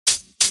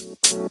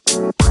Ladies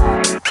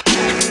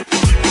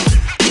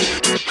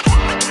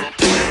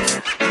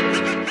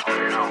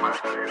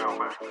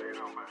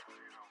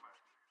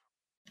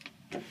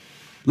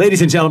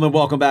and gentlemen,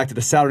 welcome back to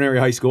the Southern Area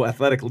High School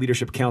Athletic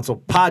Leadership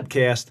Council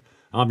podcast.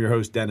 I'm your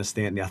host, Dennis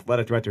Stanton, the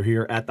athletic director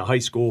here at the high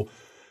school.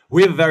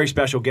 We have a very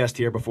special guest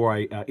here. Before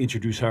I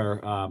introduce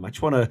her, I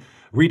just want to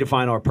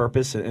redefine our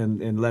purpose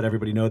and let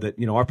everybody know that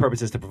our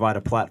purpose is to provide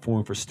a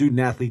platform for student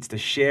athletes to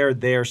share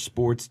their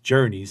sports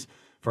journeys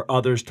for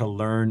others to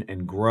learn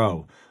and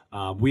grow.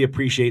 We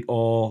appreciate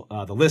all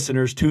the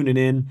listeners tuning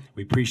in.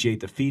 We appreciate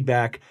the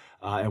feedback,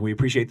 and we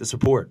appreciate the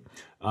support.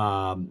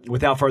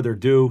 Without further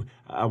ado,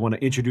 I want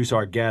to introduce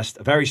our guest,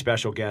 a very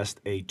special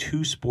guest, a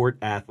two-sport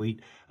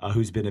athlete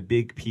who's been a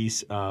big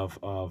piece of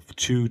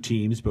two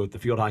teams, both the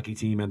field hockey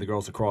team and the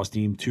girls lacrosse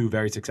team, two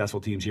very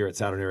successful teams here at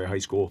Southern Area High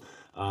School.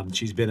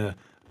 She's been a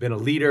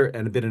leader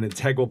and been an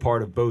integral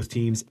part of both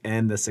teams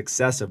and the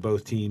success of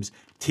both teams.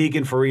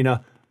 Tegan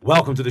Farina,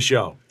 welcome to the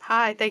show.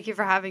 Hi, thank you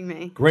for having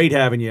me. Great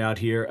having you out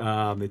here.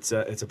 It's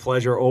a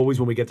pleasure always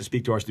when we get to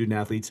speak to our student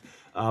athletes,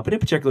 but in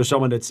particular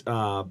someone that's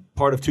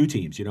part of two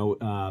teams.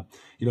 The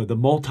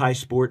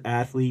multi-sport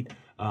athlete.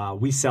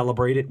 We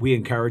celebrate it, we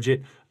encourage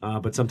it,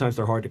 but sometimes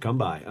they're hard to come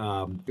by.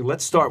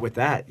 Let's start with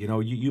that.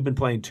 You've been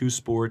playing two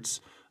sports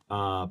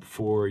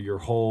for your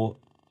whole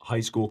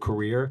high school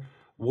career.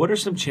 What are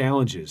some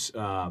challenges?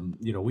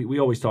 We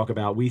always talk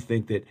about. We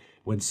think that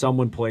when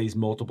someone plays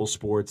multiple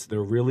sports,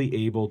 they're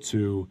really able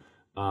to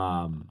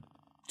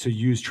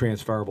use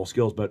transferable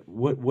skills. But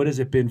what has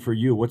it been for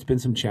you? What's been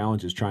some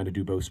challenges trying to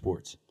do both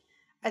sports?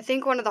 I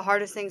think one of the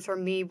hardest things for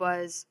me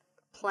was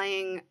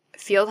playing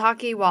field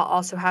hockey while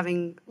also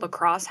having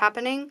lacrosse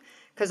happening,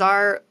 because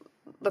our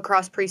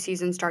lacrosse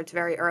preseason starts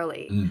very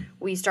early.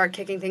 We start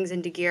kicking things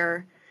into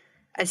gear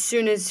as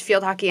soon as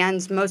field hockey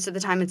ends. Most of the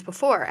time it's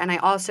before. And I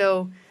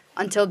also,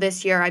 until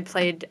this year, I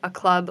played a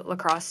club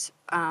lacrosse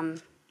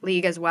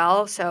league as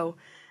well. So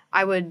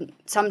I would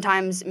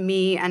sometimes,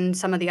 me and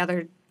some of the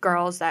other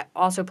girls that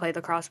also played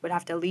lacrosse would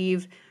have to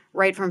leave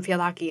right from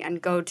field hockey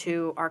and go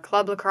to our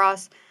club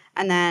lacrosse.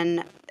 And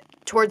then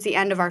towards the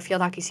end of our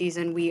field hockey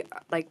season,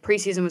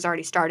 preseason was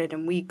already started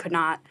and we could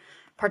not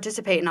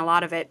participate in a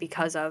lot of it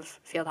because of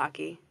field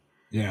hockey.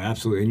 Yeah,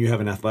 absolutely. And you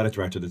have an athletic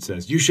director that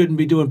says you shouldn't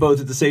be doing both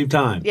at the same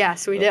time.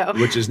 Yes, we do.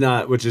 Which is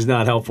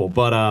not helpful.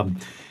 But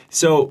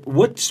so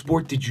what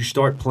sport did you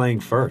start playing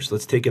first?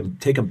 Let's take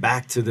them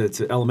back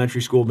to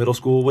elementary school, middle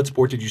school. What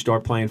sport did you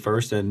start playing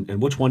first, and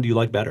which one do you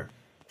like better?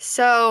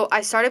 So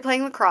I started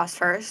playing lacrosse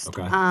first.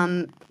 Okay.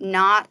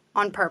 Not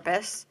on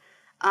purpose.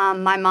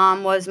 My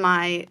mom was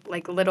my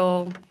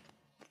little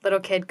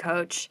kid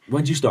coach.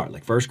 When did you start?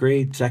 Like first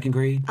grade, second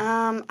grade?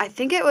 I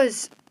think it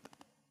was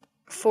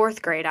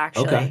fourth grade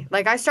actually. Okay.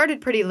 I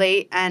started pretty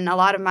late, and a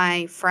lot of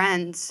my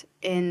friends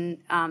in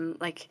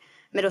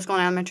middle school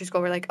and elementary school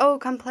were like, "Oh,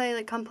 come play!"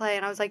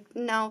 And I was like,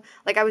 "No."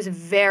 I was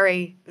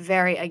very,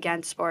 very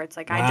against sports.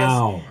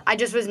 Wow. I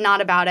just was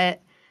not about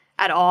it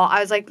at all. I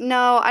was like,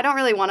 "No, I don't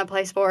really want to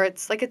play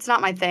sports. It's not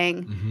my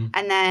thing." Mm-hmm.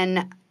 And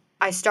then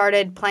I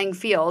started playing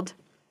field.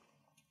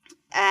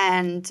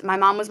 And my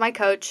mom was my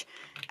coach.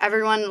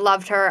 Everyone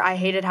loved her. I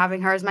hated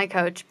having her as my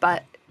coach,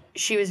 but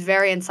she was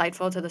very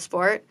insightful to the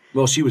sport.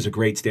 Well, she was a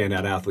great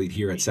standout athlete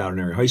here at Southern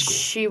Area High School.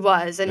 She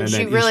was. And she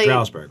then really... East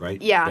Stroudsburg,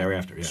 right? Yeah.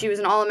 Thereafter, yeah. She was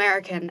an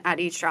All-American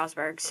at East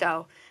Stroudsburg.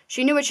 So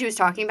she knew what she was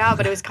talking about,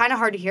 but it was kind of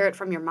hard to hear it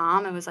from your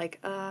mom. It was like,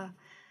 I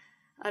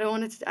don't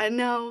want to... I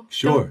know.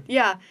 Sure.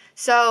 Yeah.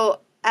 So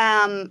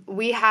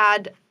we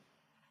had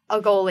a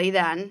goalie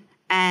then,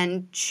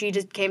 and she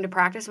just came to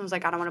practice and was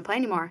like, I don't want to play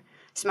anymore.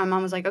 So my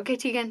mom was like, okay,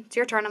 Tegan, it's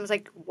your turn. I was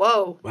like,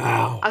 whoa.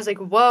 Wow. I was like,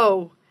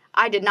 whoa.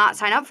 I did not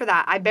sign up for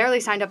that. I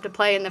barely signed up to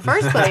play in the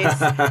first place.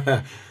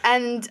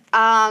 And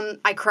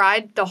I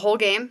cried the whole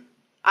game.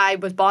 I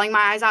was bawling my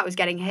eyes out. I was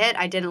getting hit.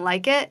 I didn't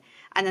like it.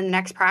 And then the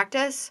next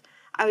practice,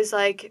 I was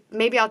like,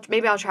 maybe I'll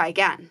try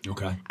again.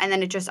 Okay. And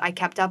then I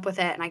kept up with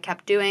it, and I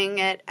kept doing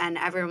it, and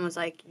everyone was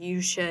like,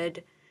 you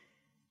should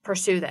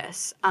pursue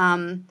this.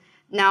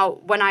 Now,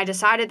 when I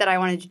decided that I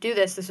wanted to do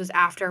this was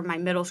after my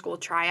middle school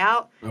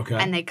tryout. Okay.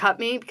 And they cut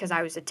me because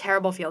I was a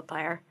terrible field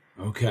player.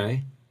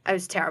 Okay. I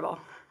was terrible.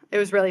 It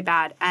was really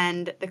bad.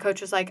 And the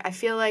coach was like, I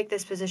feel like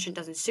this position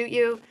doesn't suit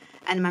you.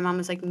 And my mom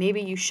was like,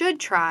 maybe you should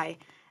try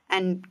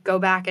and go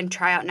back and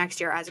try out next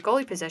year as a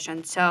goalie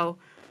position. So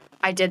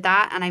I did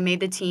that, and I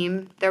made the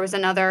team. There was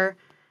another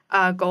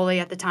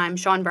goalie at the time.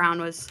 Sean Brown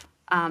was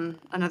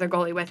another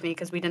goalie with me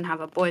because we didn't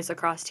have a boys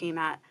lacrosse team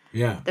at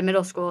the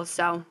middle school.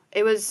 So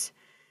it was...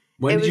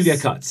 When did you get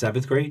cut?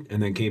 7th grade,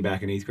 and then came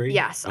back in 8th grade?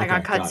 Yes, I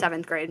got cut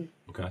 7th grade.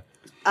 Okay.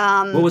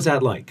 What was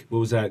that like? What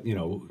was that?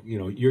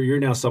 You're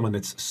now someone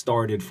that's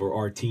started for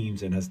our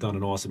teams and has done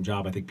an awesome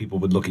job. I think people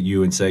would look at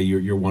you and say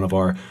you're one of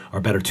our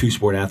better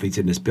two-sport athletes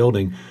in this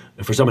building.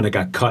 And for someone that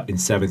got cut in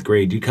 7th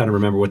grade, do you kind of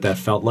remember what that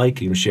felt like?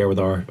 Share with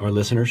our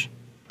listeners.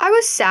 I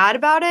was sad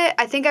about it.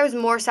 I think I was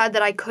more sad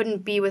that I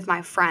couldn't be with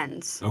my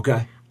friends.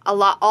 Okay.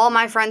 All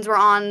my friends were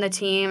on the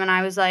team, and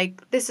I was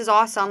like, this is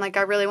awesome. I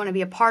really want to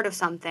be a part of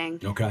something.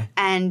 Okay.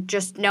 And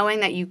just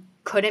knowing that you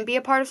couldn't be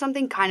a part of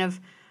something kind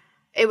of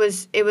it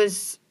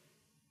was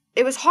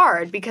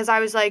hard because I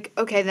was like,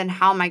 okay, then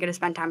how am I going to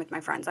spend time with my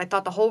friends? I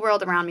thought the whole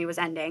world around me was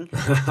ending,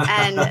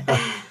 and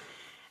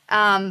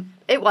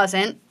it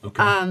wasn't.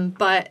 Okay.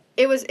 But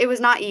it was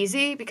not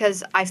easy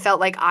because I felt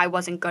like I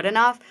wasn't good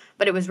enough.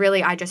 But it was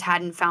really I just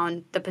hadn't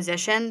found the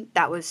position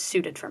that was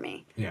suited for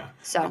me. Yeah.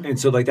 So And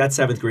so like that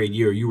 7th grade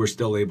year, you were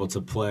still able to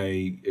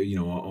play,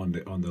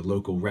 on the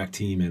local rec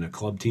team and a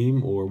club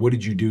team, or what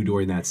did you do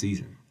during that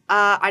season?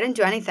 I didn't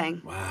do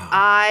anything. Wow.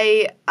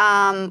 I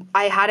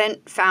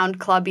hadn't found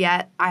club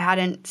yet. I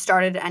hadn't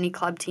started any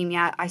club team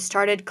yet. I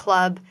started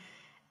club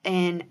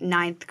in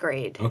 9th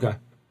grade. Okay.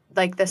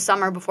 Like the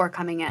summer before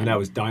coming in. And that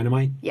was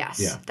Dynamite? Yes,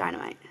 Yeah.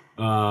 Dynamite.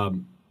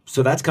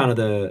 So that's kind of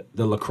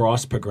the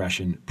lacrosse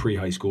progression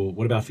pre-high school.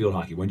 What about field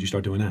hockey? When did you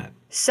start doing that?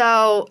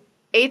 So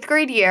 8th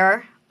grade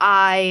year,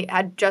 we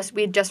had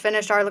just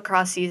finished our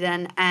lacrosse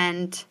season,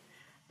 and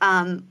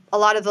a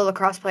lot of the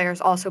lacrosse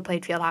players also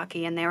played field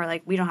hockey, and they were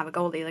like, we don't have a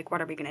goalie. Like,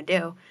 what are we going to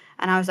do?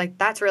 And I was like,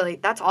 that's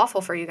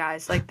awful for you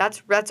guys. Like,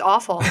 that's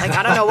awful. Like,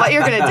 I don't know what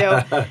you're going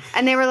to do.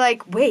 And they were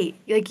like, wait,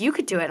 like, you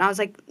could do it. And I was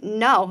like,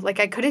 no, like,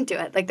 I couldn't do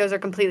it. Like, those are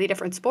completely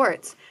different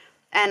sports.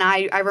 And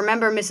I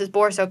remember Mrs.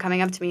 Borso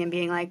coming up to me and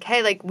being like,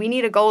 hey, like, we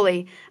need a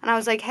goalie. And I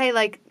was like, hey,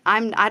 like,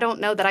 I don't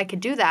know that I could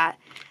do that.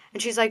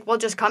 And she's like, well,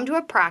 just come to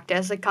a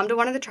practice. Like, come to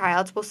one of the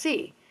tryouts. We'll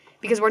see.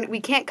 Because we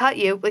can't cut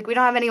you. Like, we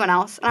don't have anyone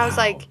else. And I was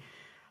like,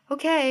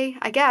 okay,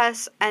 I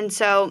guess. And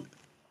so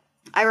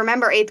I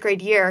remember 8th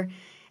grade year,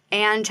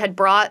 Ange had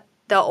brought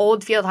the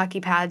old field hockey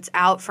pads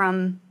out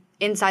from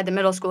inside the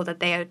middle school that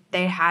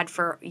they had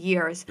for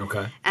years.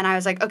 Okay. And I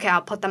was like, okay,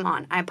 I'll put them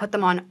on. I put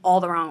them on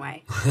all the wrong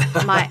way.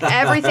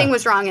 Everything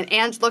was wrong. And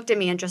Ange looked at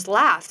me and just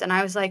laughed. And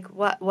I was like,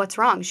 what's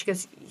wrong? She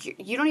goes,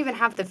 you don't even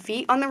have the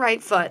feet on the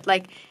right foot.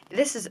 Like,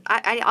 this is,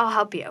 I'll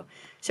help you.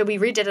 So we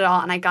redid it all,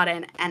 and I got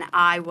in, and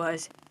I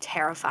was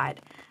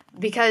terrified.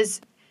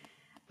 Because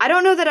I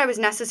don't know that I was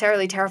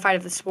necessarily terrified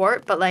of the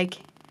sport, but, like,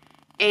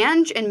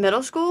 Ange in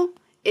middle school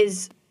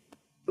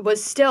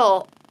was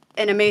still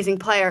an amazing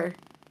player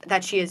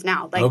that she is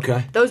now. Like,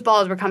 Okay. Those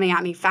balls were coming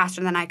at me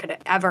faster than I could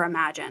ever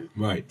imagine.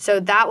 Right.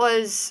 So that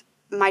was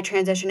my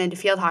transition into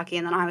field hockey,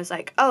 and then I was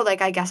like, oh,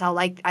 like, I guess I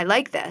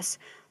like this.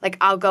 Like,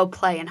 I'll go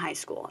play in high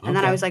school. And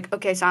then I was like,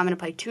 okay, so I'm going to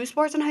play 2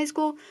 sports in high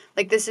school?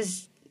 Like,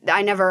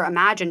 I never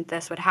imagined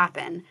this would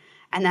happen.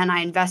 And then I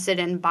invested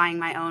in buying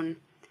my own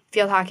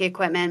field hockey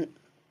equipment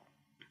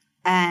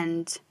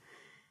and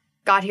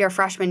got here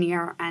freshman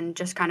year and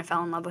just kind of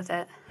fell in love with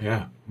it.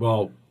 Yeah.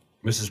 Well,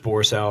 Mrs.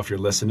 Borisow, if you're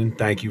listening,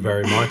 thank you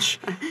very much.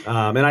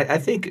 And I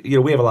think,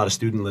 we have a lot of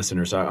student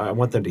listeners. I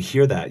want them to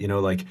hear that,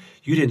 like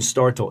you didn't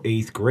start till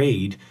 8th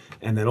grade,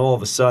 and then all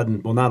of a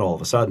sudden, well, not all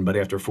of a sudden, but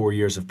after 4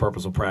 years of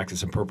purposeful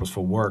practice and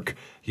purposeful work,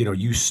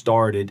 you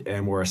started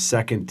and were a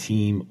second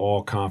team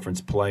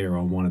all-conference player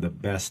on one of the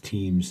best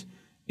teams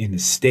in the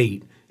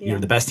state. Yeah.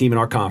 The best team in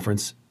our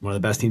conference, one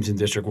of the best teams in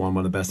District 1,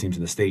 one of the best teams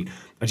in the state.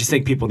 I just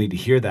think people need to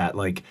hear that.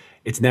 Like,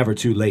 it's never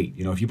too late.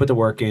 If you put the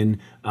work in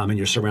and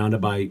you're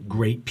surrounded by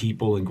great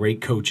people and great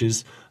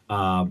coaches,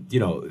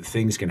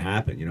 things can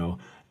happen,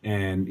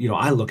 And,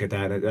 I look at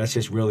that. That's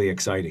just really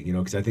exciting,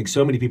 because I think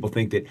so many people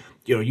think that,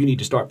 you need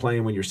to start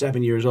playing when you're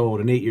 7 years old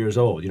and 8 years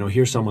old.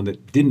 Here's someone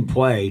that didn't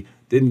play,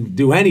 didn't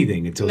do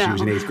anything until she was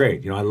in 8th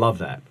grade. I love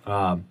that.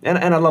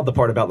 And I love the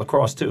part about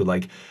lacrosse, too.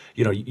 Like,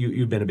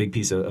 you've been a big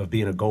piece of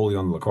being a goalie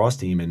on the lacrosse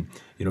team and,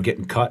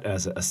 getting cut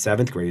as a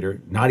 7th grader,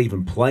 not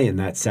even playing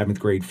that 7th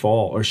grade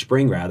fall or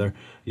spring rather,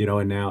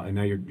 and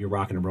now you're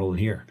rocking and rolling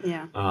here.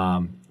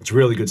 Yeah. It's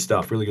really good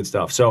stuff, really good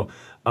stuff. So,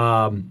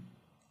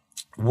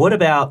 what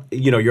about,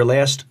 your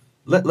last,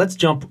 let's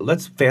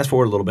fast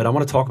forward a little bit. I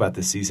want to talk about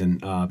this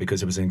season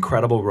because it was an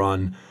incredible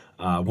run,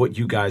 what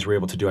you guys were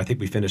able to do. I think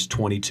we finished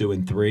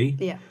 22-3.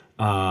 Yeah.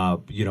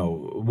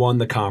 Won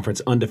the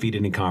conference,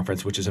 undefeated in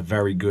conference, which is a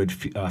very good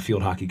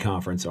field hockey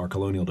conference, our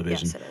Colonial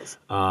Division. Yes, it is.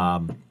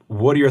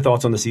 What are your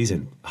thoughts on the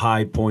season?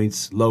 High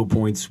points, low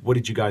points? What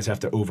did you guys have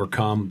to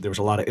overcome? There was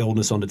a lot of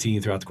illness on the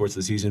team throughout the course of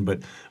the season,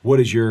 but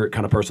what is your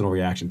kind of personal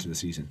reaction to the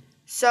season?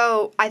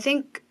 So I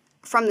think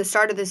from the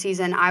start of the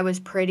season, I was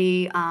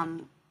pretty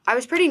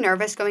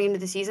nervous going into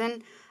the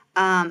season.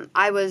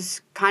 I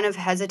was kind of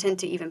hesitant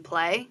to even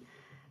play.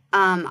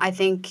 I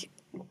think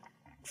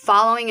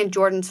following in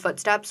Jordan's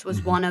footsteps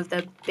was one of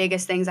the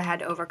biggest things I had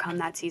to overcome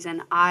that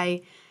season.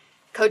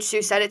 Coach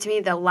Sue said it to me,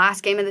 the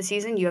last game of the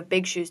season, you have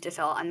big shoes to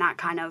fill, and that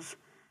kind of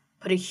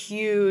put a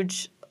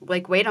huge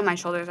weight on my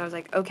shoulders. I was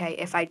like, okay,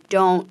 if I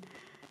don't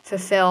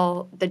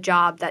fulfill the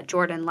job that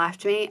Jordan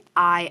left me,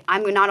 I'm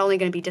not only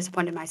going to be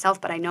disappointed in myself,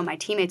 but I know my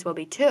teammates will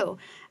be too.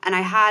 And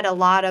I had a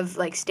lot of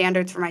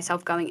standards for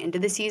myself going into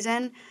the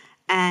season,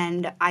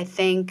 and I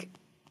think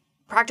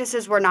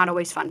practices were not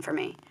always fun for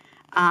me.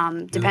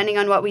 Depending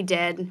on what we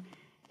did,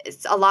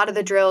 a lot of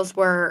the drills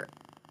were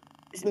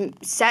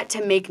set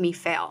to make me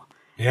fail,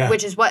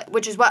 which is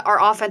what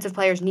our offensive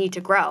players need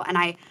to grow. And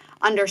I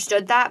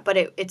understood that, but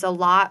it's a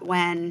lot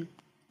when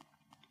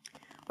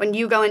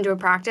you go into a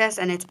practice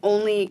and it's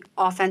only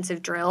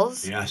offensive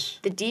drills. Yes.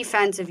 The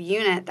defensive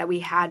unit that we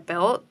had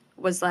built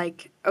was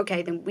like,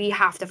 okay, then we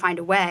have to find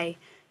a way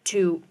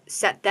to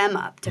set them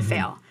up to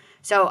fail.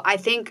 So I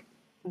think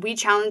we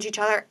challenge each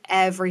other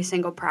every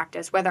single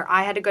practice. Whether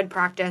I had a good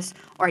practice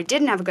or I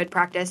didn't have a good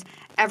practice,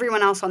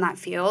 everyone else on that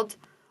field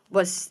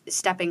was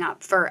stepping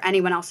up for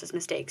anyone else's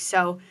mistakes.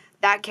 So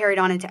that carried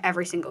on into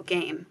every single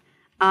game.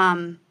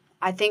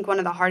 I think one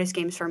of the hardest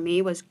games for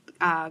me was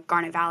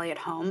Garnet Valley at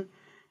home.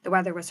 The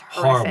weather was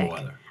horrific. Horrible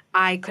weather.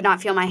 I could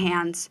not feel my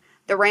hands.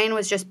 The rain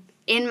was just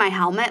in my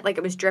helmet, like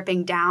it was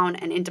dripping down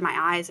and into my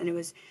eyes, and it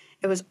was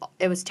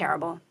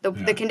terrible.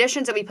 The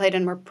conditions that we played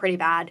in were pretty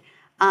bad,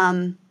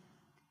 and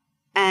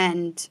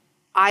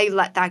I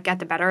let that get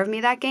the better of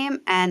me that game.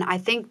 And I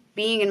think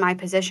being in my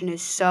position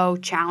is so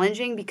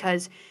challenging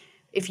because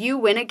if you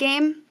win a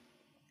game,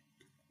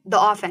 the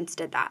offense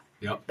did that.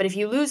 Yep. But if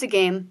you lose a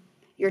game,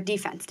 your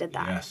defense did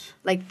that. Yes.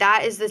 Like,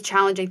 that is the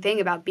challenging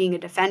thing about being a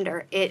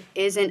defender. It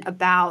isn't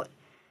about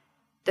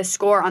the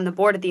score on the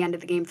board at the end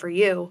of the game for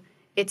you.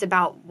 It's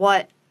about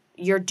what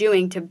you're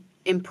doing to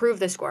improve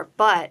the score.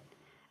 But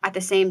at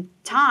the same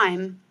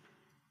time,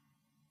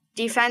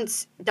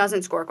 defense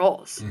doesn't score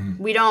goals.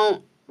 We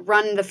don't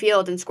run the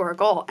field and score a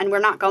goal, and we're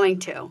not going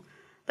to.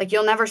 Like,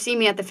 you'll never see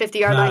me at the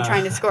 50-yard line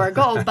trying to score a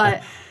goal.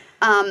 But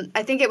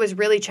I think it was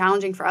really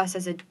challenging for us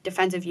as a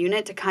defensive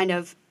unit to kind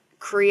of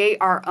create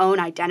our own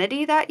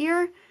identity that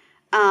year,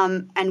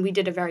 and we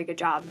did a very good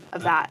job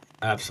of that.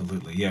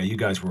 Absolutely, yeah. You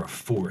guys were a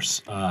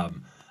force.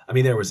 I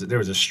mean, there was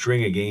a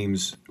string of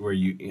games where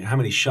how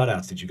many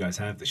shutouts did you guys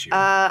have this year?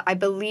 I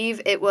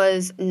believe it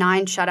was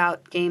 9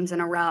 shutout games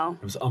in a row.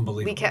 It was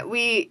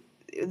unbelievable.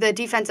 The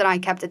defense and I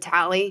kept a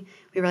tally.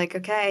 We were like,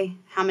 okay,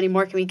 how many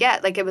more can we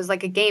get? Like, it was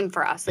like a game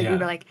for us. Like, we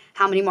were like,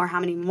 how many more? How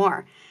many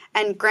more?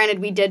 And granted,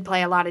 we did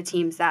play a lot of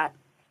teams that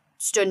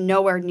stood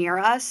nowhere near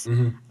us,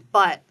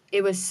 but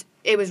it was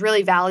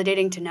really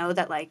validating to know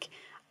that, like,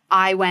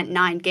 I went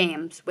 9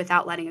 games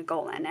without letting a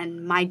goal in,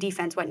 and my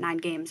defense went 9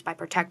 games by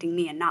protecting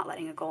me and not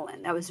letting a goal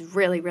in. That was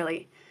really,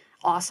 really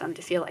awesome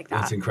to feel like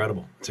that. It's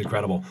incredible. It's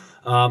incredible.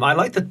 I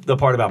like the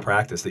part about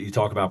practice, that you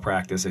talk about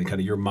practice and kind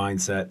of your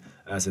mindset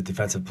as a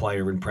defensive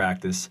player in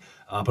practice,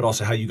 but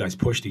also how you guys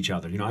pushed each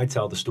other. You know, I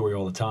tell the story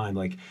all the time.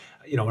 Like,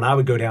 you know, when I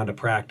would go down to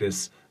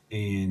practice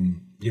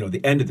in, you know,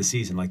 the end of the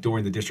season, like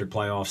during the district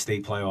playoffs,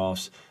 state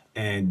playoffs,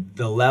 and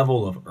the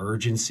level of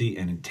urgency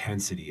and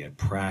intensity at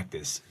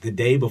practice the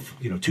day before,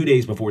 you know, 2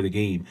 days before the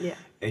game. Yeah.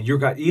 And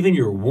even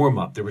your warm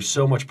up, there was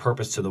so much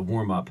purpose to the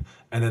warm up,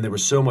 and then there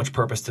was so much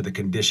purpose to the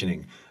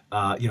conditioning.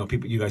 You know,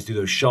 you guys do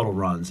those shuttle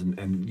runs,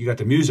 and you got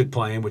the music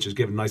playing, which is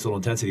giving nice little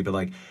intensity. But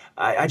like,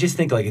 I just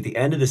think like at the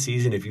end of the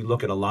season, if you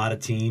look at a lot of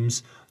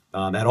teams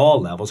at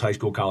all levels, high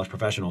school, college,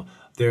 professional,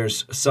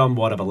 there's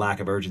somewhat of a lack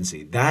of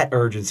urgency. That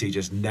urgency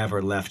just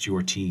never left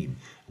your team.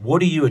 What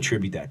do you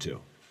attribute that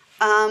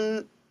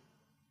to?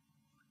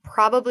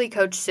 Probably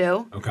Coach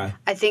Sue. Okay.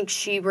 I think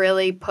she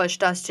really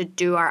pushed us to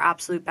do our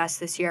absolute best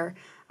this year.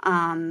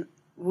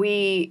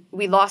 We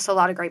lost a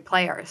lot of great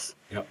players.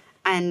 Yep.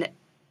 And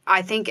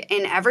I think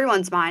in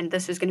everyone's mind,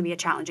 this was going to be a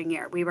challenging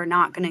year. We were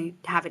not going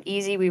to have it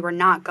easy. We were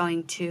not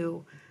going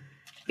to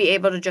be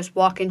able to just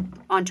walk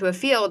onto a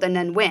field and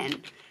then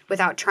win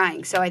without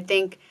trying. So I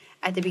think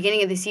at the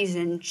beginning of the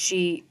season,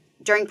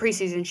 during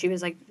preseason, she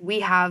was like,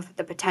 we have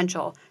the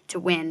potential to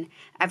win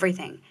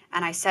everything.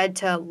 And I said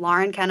to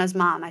Lauren Kenna's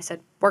mom, I said,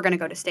 we're going to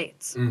go to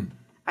states.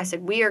 I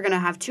said, we are going to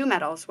have 2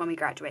 medals when we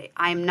graduate.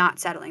 I am not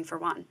settling for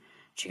 1.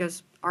 She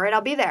goes, all right,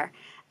 I'll be there.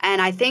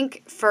 And I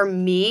think for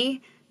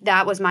me,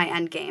 that was my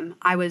end game.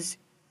 I was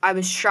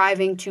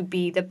striving to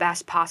be the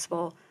best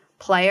possible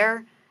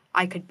player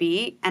I could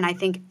be. And I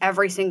think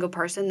every single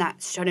person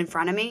that stood in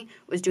front of me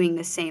was doing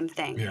the same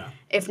thing. Yeah.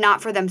 If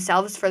not for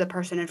themselves, for the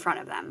person in front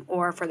of them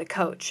or for the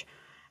coach.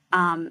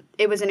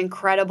 It was an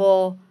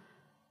incredible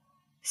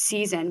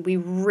season. We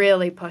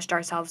really pushed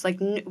ourselves. Like,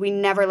 we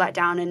never let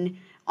down. And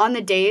on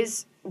the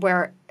days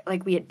where,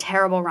 like, we had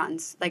terrible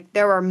runs, like,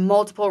 there were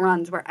multiple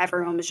runs where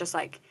everyone was just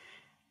like,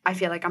 I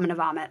feel like I'm going to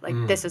vomit. Like,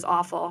 this is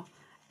awful.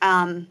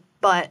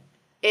 But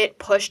it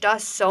pushed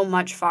us so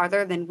much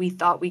farther than we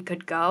thought we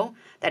could go,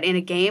 that in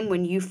a game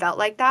when you felt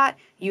like that,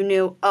 you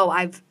knew, oh,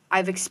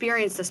 I've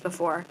experienced this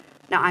before.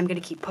 Now I'm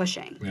going to keep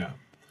pushing. Yeah.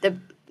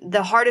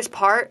 The hardest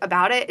part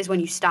about it is when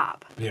you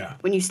stop. Yeah.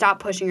 When you stop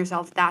pushing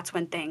yourself, that's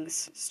when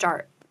things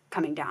start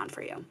coming down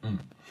for you.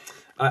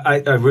 I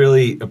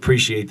really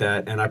appreciate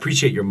that, and I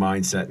appreciate your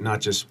mindset,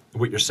 not just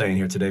what you're saying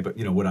here today, but,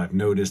 you know, what I've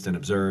noticed and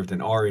observed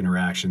in our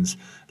interactions.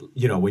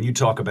 You know, when you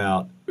talk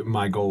about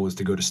my goal is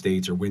to go to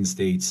states or win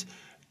states,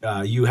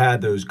 you had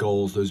those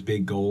goals, those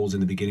big goals in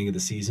the beginning of the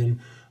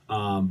season.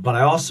 But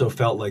I also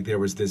felt like there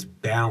was this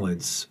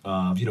balance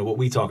of, you know, what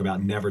we talk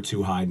about, never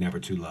too high, never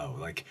too low.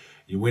 Like,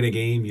 you win a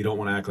game, you don't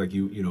want to act like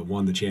you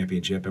won the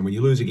championship. And when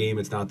you lose a game,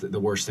 it's not the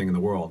worst thing in the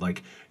world.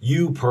 Like,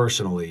 you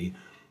personally,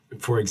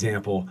 for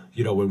example,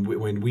 you know,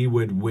 when we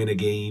would win a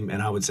game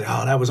and I would say,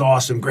 oh, that was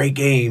awesome, great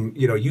game,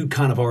 you know, you'd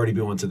kind of already be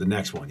on to the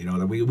next one. You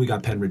know, we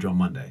got Penn Ridge on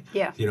Monday.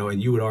 Yeah. You know,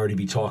 and you would already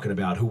be talking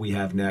about who we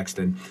have next.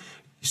 And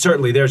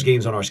certainly there's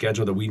games on our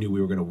schedule that we knew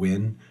we were going to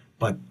win.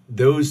 But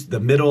the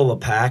middle of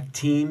the pack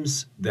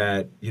teams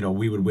that, you know,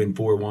 we would win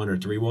 4-1 or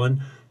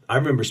 3-1, I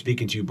remember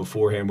speaking to you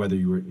beforehand, whether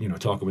you were,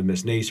 talking with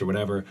Miss Nace or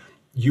whatever,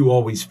 you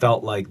always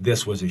felt like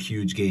this was a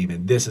huge game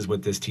and this is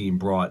what this team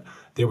brought.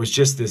 There was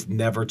just this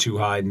never too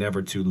high,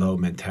 never too low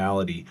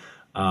mentality.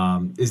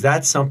 Is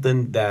that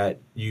something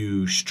that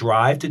you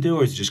strive to do,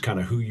 or is it just kind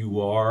of who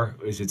you are?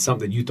 Is it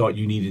something you thought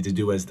you needed to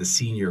do as the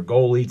senior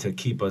goalie to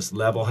keep us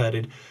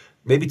level-headed?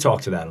 Maybe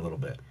talk to that a little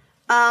bit.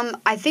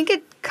 I think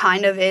it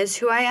kind of is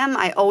who I am.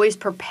 I always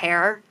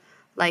prepare,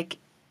 like,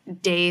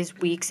 days,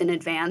 weeks in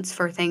advance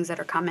for things that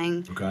are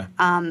coming. Okay.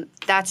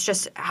 That's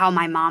just how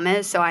my mom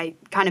is, so I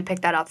kind of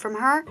picked that up from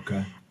her.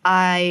 Okay.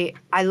 I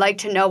like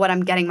to know what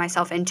I'm getting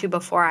myself into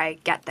before I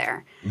get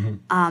there.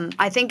 Mm-hmm.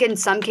 I think in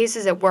some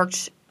cases it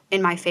worked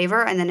in my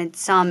favor, and then in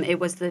some it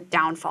was the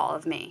downfall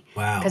of me.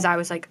 Wow. Because I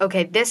was like,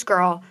 okay, this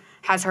girl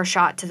has her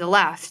shot to the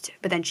left,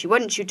 but then she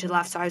wouldn't shoot to the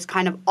left, so I was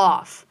kind of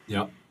off.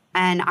 Yep.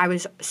 And I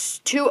was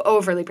too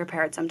overly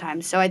prepared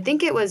sometimes. So I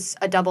think it was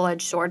a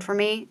double-edged sword for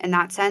me in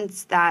that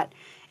sense, that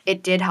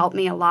it did help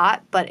me a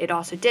lot, but it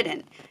also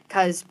didn't.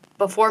 Because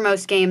before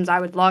most games, I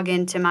would log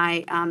into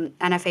my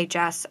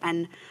NFHS,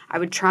 and I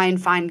would try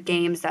and find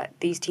games that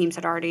these teams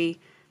had already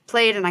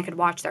played, and I could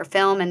watch their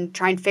film and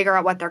try and figure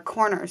out what their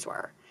corners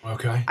were.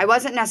 Okay. I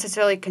wasn't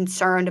necessarily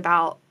concerned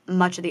about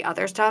much of the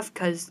other stuff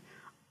because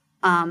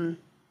people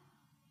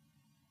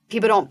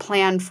don't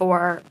plan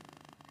for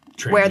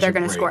where they're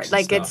going to score.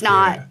 Like, it's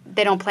not,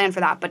 they don't plan for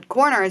that. But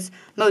corners,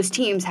 most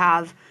teams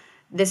have,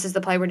 this is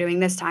the play we're doing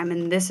this time,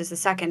 and this is the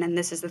second, and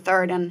this is the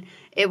third. And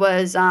it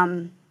was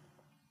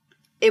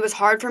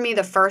hard for me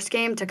the first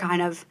game to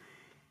kind of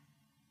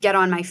get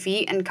on my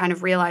feet and kind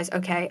of realize,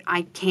 okay,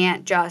 I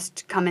can't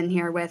just come in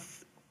here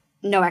with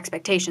no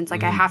expectations.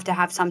 Like, I have to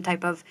have some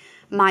type of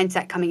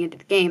mindset coming into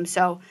the game.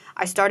 So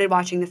I started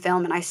watching the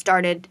film, and I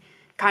started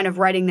kind of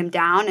writing them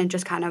down and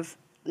just kind of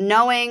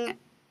knowing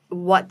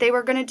what they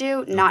were going to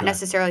do, not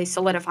necessarily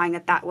solidifying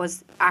that that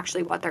was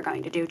actually what they're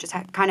going to do, just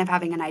kind of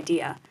having an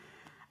idea.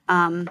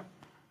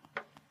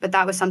 But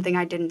that was something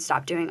I didn't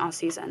stop doing all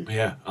season.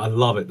 Yeah, I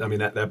love it. I mean,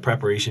 that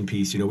preparation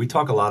piece, we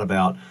talk a lot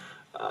about,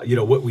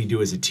 what we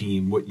do as a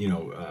team, what,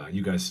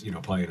 you guys,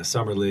 play in a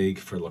summer league.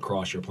 For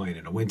lacrosse, you're playing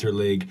in a winter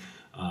league.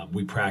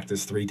 We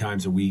practice 3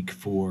 times a week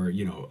for,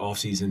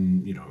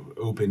 off-season,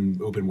 open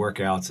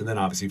workouts. And then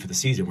obviously for the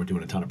season, we're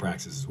doing a ton of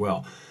practice as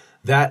well.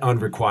 That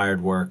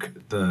unrequired work,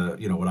 the,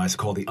 what I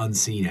call the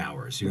unseen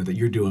hours, that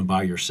you're doing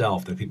by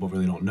yourself that people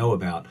really don't know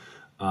about.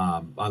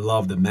 I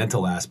love the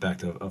mental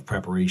aspect of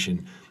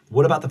preparation.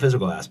 What about the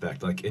physical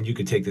aspect? Like, and you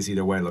could take this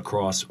either way,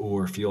 lacrosse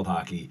or field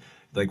hockey.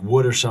 Like,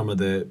 what are some of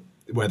the,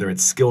 whether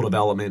it's skill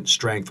development,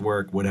 strength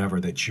work, whatever,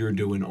 that you're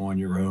doing on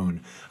your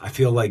own? I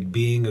feel like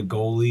being a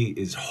goalie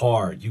is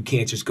hard. You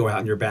can't just go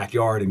out in your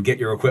backyard and get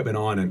your equipment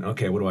on and,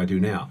 okay, what do I do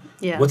now?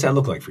 Yeah. What's that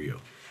look like for you?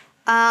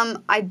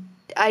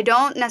 I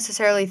don't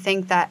necessarily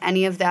think that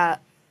any of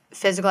that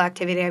physical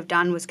activity I've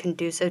done was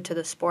conducive to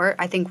the sport.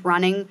 I think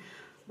running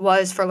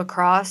was for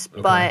lacrosse,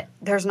 but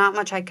there's not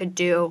much I could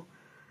do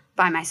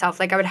by myself.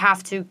 Like, I would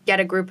have to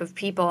get a group of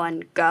people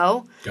and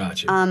go.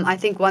 Gotcha. I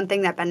think one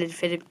thing that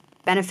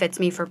benefits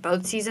me for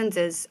both seasons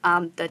is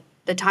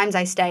the times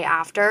I stay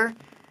after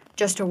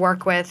just to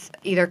work with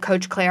either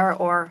Coach Claire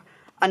or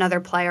another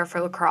player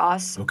for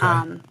lacrosse.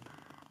 Okay.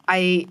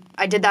 I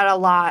did that a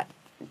lot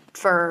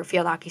for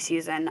field hockey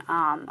season.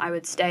 I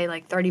would stay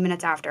like 30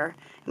 minutes after.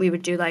 We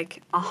would do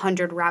like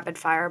 100 rapid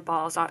fire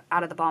balls out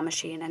of the ball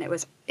machine, and it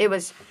was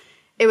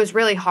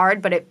really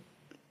hard, but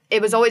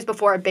it was always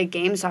before a big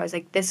game, so I was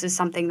like, this is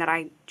something that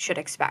I should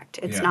expect.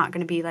 It's not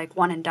going to be like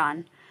one and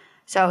done.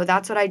 So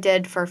that's what I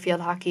did for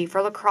field hockey.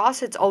 For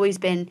lacrosse, it's always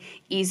been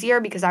easier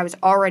because I was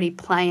already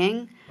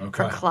playing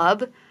for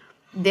club.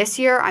 This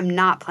year, I'm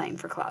not playing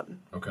for club.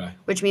 Okay.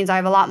 Which means I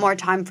have a lot more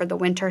time for the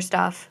winter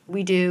stuff.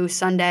 We do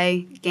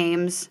Sunday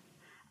games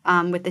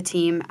with the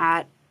team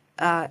at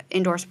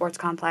indoor sports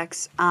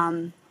complex.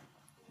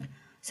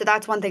 So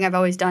that's one thing I've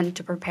always done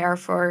to prepare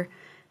for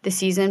the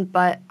season.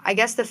 But I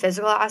guess the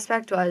physical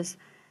aspect was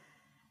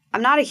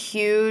I'm not a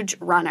huge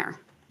runner.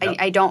 Yep.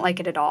 I don't like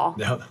it at all.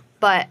 Yep.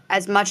 But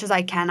as much as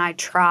I can, I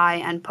try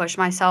and push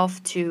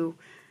myself to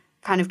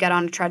kind of get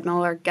on a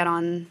treadmill or get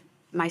on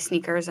my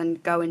sneakers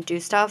and go and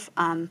do stuff.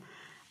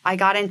 I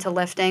got into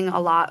lifting a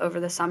lot over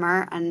the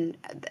summer, and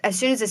as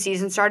soon as the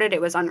season started, it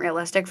was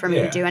unrealistic for me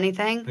to do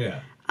anything.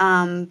 Yeah.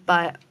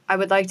 But I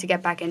would like to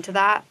get back into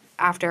that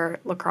after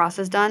lacrosse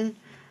is done,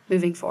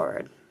 moving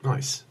forward.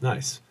 Nice.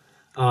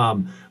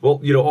 Well,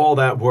 all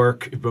that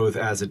work, both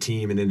as a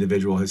team and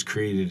individual, has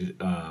created,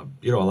 a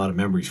lot of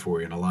memories for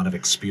you and a lot of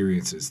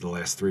experiences the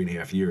last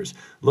 3.5 years.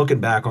 Looking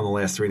back on the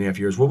last 3.5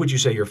 years, what would you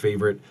say your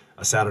favorite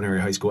Southern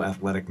Area High School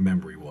athletic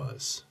memory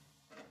was?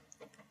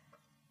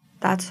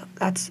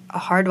 That's a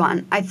hard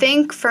one. I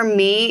think for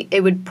me,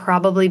 it would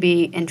probably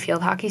be in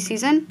field hockey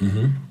season.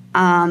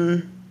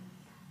 Mm-hmm.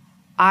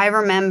 I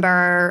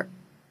remember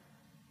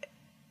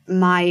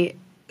my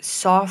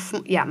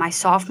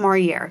sophomore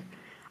year.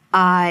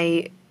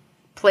 I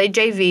played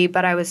JV,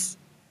 but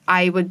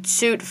I would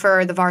suit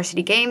for the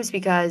varsity games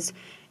because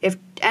if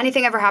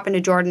anything ever happened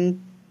to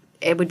Jordan,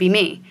 it would be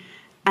me.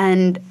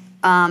 And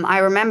I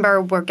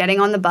remember we're getting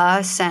on the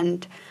bus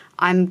and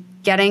I'm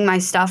getting my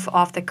stuff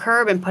off the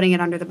curb and putting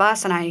it under the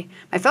bus, and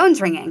my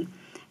phone's ringing.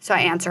 So I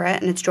answer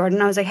it, and it's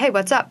Jordan. I was like, "Hey,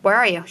 what's up? Where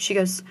are you?" She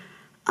goes,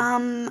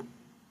 I'm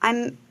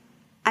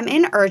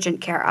in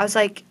urgent care." I was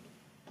like,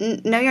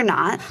 "No, you're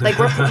not. Like,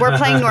 we're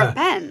playing North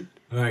Penn.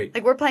 Right.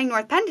 Like, we're playing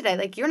North Penn today.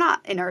 Like, you're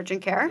not in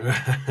urgent care."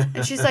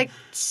 And she's like,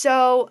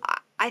 "So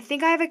I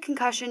think I have a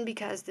concussion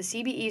because the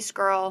CB East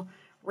girl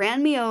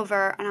ran me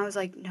over." And I was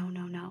like, no.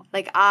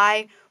 Like,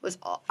 I was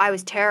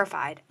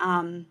terrified.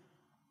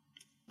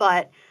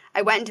 But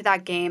I went into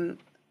that game,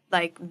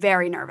 like,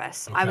 very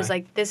nervous. Okay. I was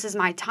like, this is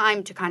my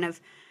time to kind of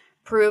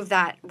prove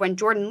that when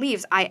Jordan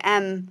leaves, I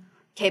am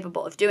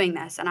capable of doing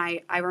this. And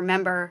I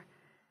remember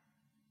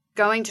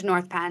going to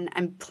North Penn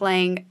and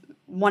playing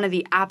one of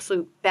the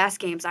absolute best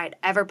games I had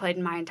ever played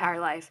in my entire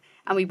life.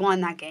 And we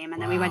won that game.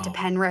 And then we went to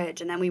Penn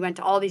Ridge. And then we went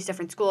to all these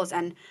different schools.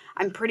 And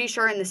I'm pretty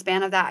sure in the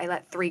span of that, I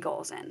let 3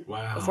 goals in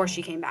before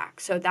she came back.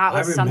 So that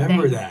was something.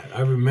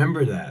 I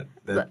remember that.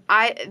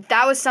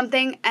 That was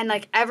something. And,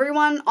 like,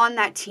 everyone on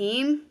that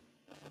team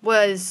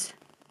was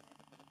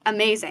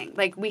amazing.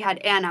 Like, we had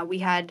Anna, we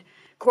had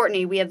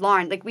Courtney, we had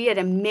Lauren. Like, we had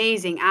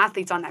amazing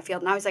athletes on that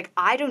field. And I was like,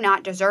 I do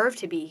not deserve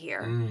to be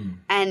here.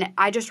 And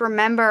I just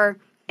remember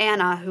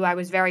Anna, who I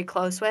was very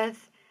close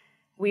with,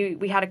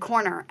 we had a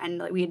corner, and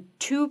like, we had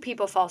 2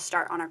 people false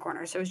start on our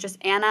corner. So it was just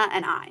Anna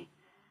and I.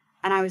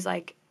 And I was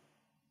like,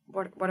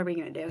 what are we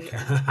going to do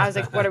here? I was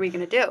like, what are we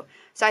going to do?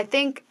 So I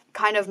think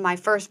kind of my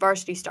first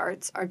varsity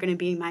starts are going to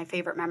be my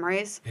favorite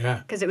memories. Yeah.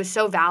 Because it was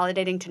so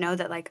validating to know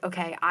that, like,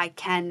 okay, I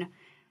can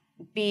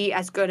be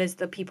as good as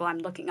the people I'm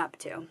looking up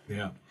to.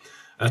 Yeah.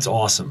 That's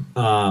awesome.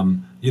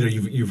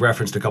 You've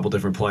referenced a couple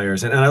different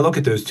players, and I look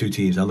at those 2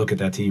 teams. I look at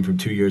that team from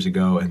 2 years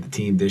ago and the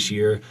team this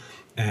year,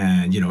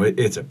 and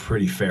it's a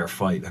pretty fair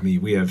fight. I mean,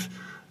 we have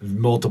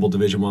multiple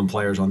Division I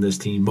players on this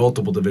team,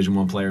 multiple Division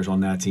I players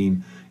on that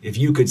team. If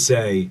you could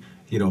say,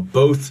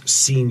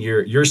 both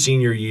your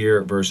senior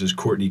year versus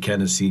Courtney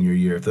Kenna's senior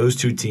year, if those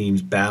 2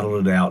 teams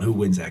battled it out, who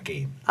wins that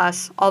game?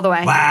 Us, all the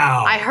way.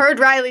 Wow. I heard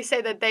Riley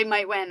say that they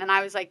might win, and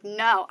I was like,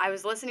 no. I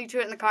was listening to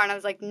it in the car, and I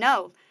was like,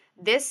 no.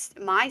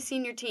 My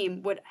senior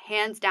team would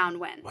hands down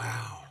win.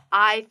 Wow.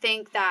 I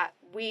think that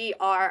we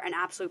are an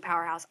absolute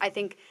powerhouse. I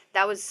think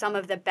that was some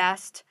of the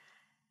best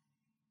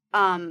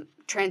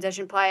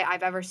transition play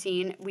I've ever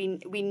seen.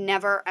 We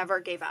never, ever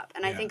gave up.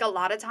 And I think a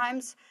lot of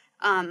times,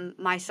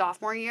 my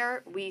sophomore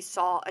year, we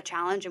saw a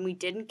challenge and we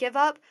didn't give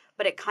up,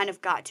 but it kind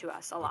of got to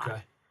us a lot.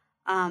 Okay.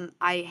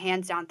 I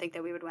hands down think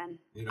that we would win.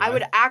 I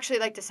would actually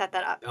like to set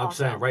that up. I'm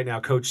saying right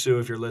now, Coach Sue,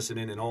 if you're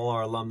listening, and all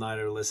our alumni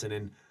that are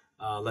listening,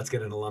 let's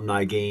get an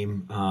alumni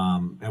game.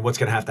 And what's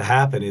going to have to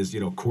happen is,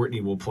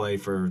 Courtney will play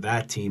for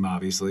that team,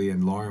 obviously,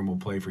 and Lauren will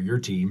play for your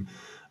team.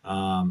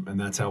 And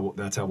that's how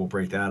we'll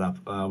break that up.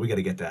 We got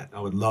to get that. I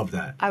would love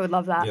that. I would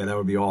love that. Yeah, that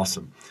would be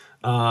awesome.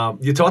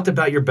 You talked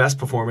about your best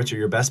performance or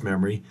your best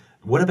memory.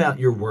 What about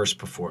your worst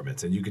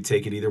performance? And you could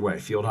take it either way.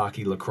 Field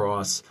hockey,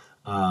 lacrosse.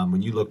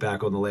 When you look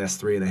back on the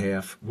last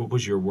 3.5, what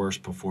was your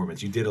worst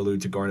performance? You did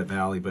allude to Garnet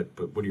Valley, but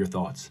what are your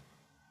thoughts?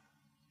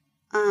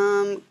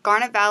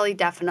 Garnet Valley,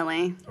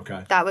 definitely.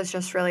 Okay. That was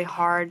just really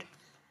hard.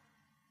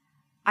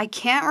 I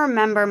can't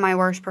remember my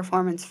worst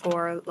performance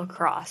for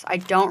lacrosse. I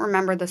don't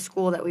remember the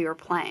school that we were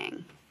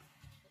playing.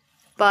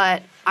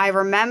 But I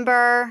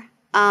remember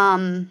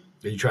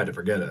You tried to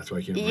forget it, that's why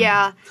I can't remember.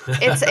 Yeah.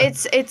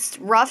 It's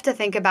rough to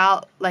think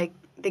about, like,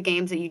 the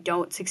games that you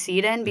don't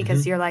succeed in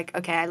because you're like,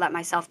 okay, I let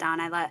myself down,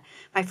 I let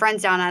my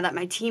friends down, I let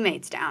my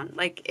teammates down.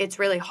 Like, it's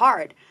really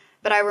hard.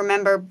 But I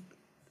remember,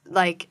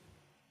 like,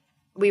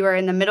 we were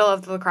in the middle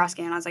of the lacrosse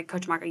game, and I was like,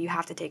 Coach Marco, you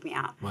have to take me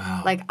out.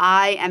 Wow. Like,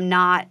 I am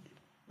not,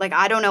 like,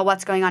 I don't know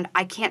what's going on.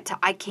 I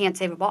can't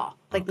save a ball.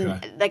 Like,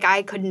 like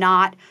I could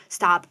not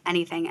stop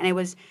anything. And it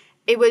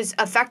was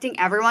affecting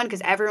everyone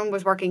because everyone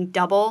was working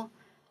double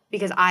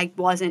because I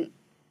wasn't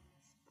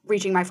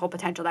reaching my full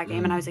potential that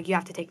game. And I was like, you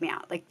have to take me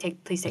out. Like,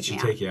 please take me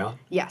out. Did she take you out?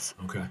 Yes.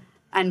 Okay.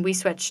 And we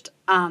switched,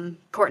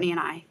 Courtney and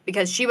I,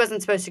 because she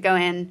wasn't supposed to go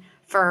in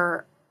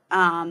for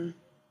the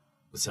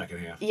second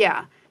half.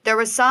 Yeah. There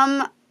was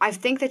I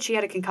think that she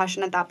had a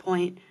concussion at that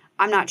point.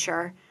 I'm not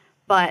sure.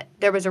 But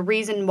there was a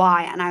reason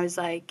why. And I was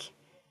like,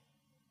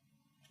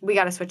 we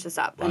got to switch this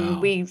up. Wow.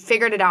 And we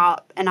figured it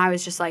out. And I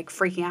was just, like,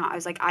 freaking out. I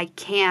was like, I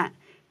can't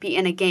be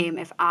in a game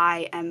if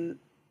I am,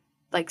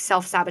 like,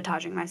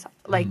 self-sabotaging myself.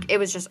 Like, it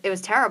was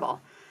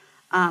terrible.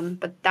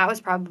 But that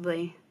was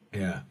probably...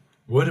 Yeah.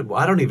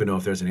 I don't even know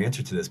if there's an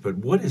answer to this, but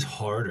what is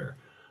harder,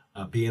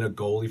 being a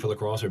goalie for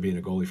lacrosse or being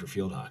a goalie for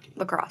field hockey?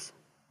 Lacrosse.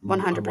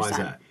 100%. Why is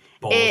that?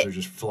 Balls are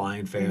just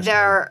flying fast.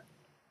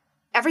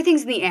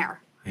 Everything's in the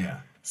air. Yeah.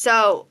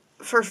 So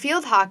for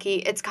field hockey,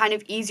 it's kind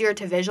of easier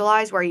to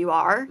visualize where you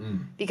are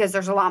because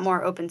there's a lot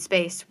more open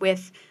space.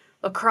 With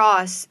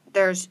lacrosse,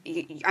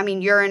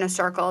 you're in a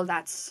circle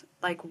that's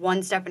like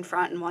one step in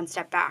front and one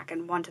step back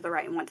and one to the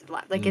right and one to the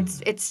left. Like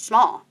it's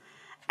small.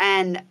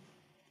 And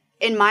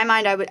in my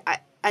mind,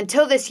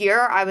 until this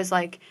year, I was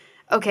like,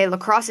 okay,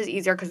 lacrosse is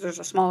easier because there's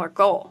a smaller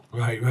goal.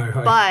 Right.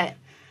 But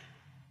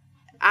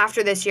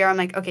after this year, I'm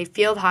like, okay,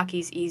 field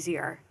hockey's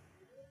easier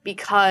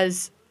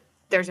because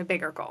there's a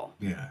bigger goal.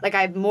 Yeah. Like,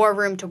 I have more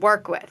room to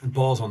work with. And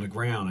balls on the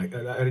ground.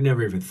 I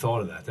never even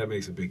thought of that. That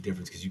makes a big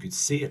difference because you could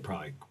see it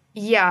probably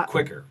Yeah.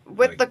 quicker.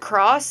 With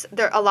lacrosse,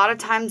 a lot of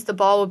times the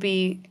ball will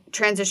be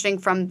transitioning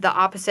from the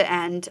opposite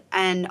end,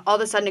 and all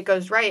of a sudden it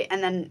goes right,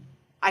 and then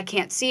I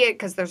can't see it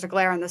because there's a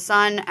glare in the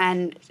sun,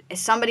 and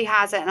somebody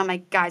has it, and I'm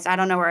like, guys, I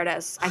don't know where it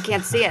is. I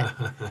can't see it.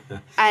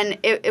 And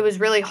it was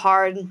really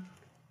hard.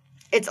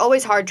 It's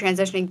always hard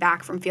transitioning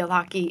back from field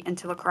hockey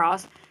into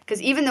lacrosse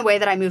because even the way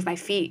that I move my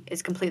feet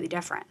is completely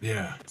different.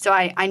 Yeah. So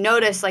I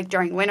noticed, like,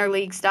 during winter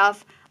league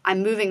stuff,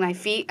 I'm moving my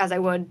feet as I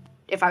would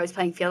if I was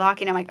playing field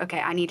hockey, and I'm like,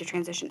 okay, I need to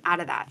transition out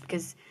of that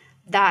because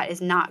that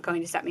is not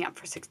going to set me up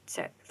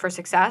for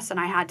success, and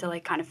I had to,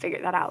 like, kind of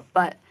figure that out.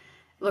 But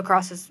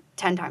lacrosse is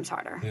 10 times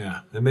harder.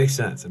 Yeah, that makes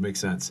sense. It makes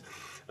sense.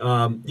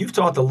 You've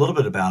talked a little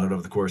bit about it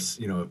over the course,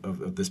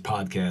 of this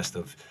podcast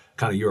of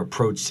kind of your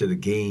approach to the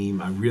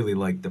game. I really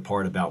like the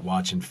part about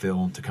watching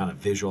film to kind of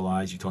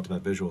visualize. You talked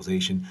about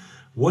visualization.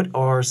 What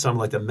are some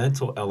like the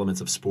mental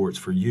elements of sports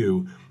for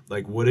you?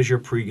 Like, what is your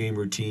pregame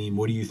routine?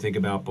 What do you think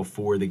about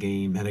before the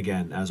game? And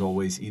again, as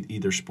always,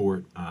 either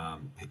sport,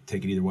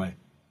 take it either way.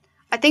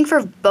 I think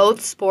for both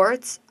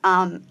sports,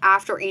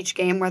 after each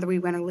game, whether we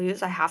win or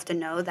lose, I have to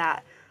know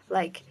that,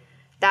 like,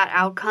 that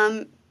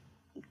outcome,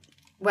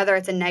 whether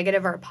it's a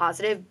negative or a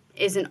positive,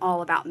 isn't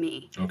all about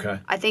me. Okay.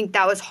 I think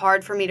that was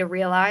hard for me to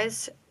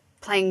realize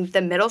playing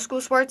the middle school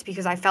sports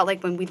because I felt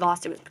like when we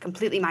lost, it was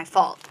completely my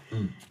fault.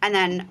 And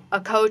then a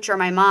coach or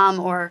my mom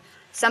or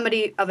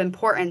somebody of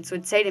importance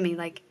would say to me,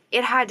 like,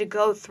 it had to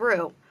go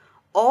through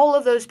all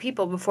of those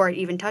people before it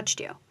even touched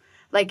you.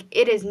 Like,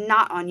 it is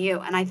not on you.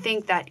 And I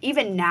think that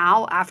even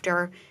now,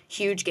 after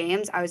huge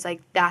games, I was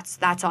like,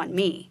 that's on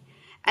me.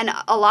 And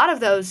a lot of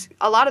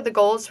the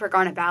goals for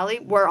Garnet Valley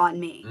were on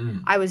me.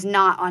 I was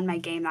not on my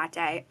game that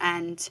day,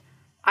 and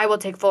I will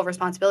take full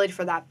responsibility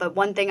for that. But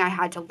one thing I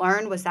had to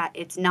learn was that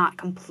it's not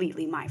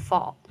completely my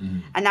fault.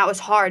 And that was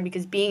hard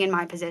because being in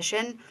my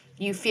position,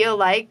 you feel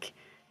like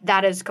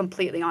that is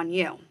completely on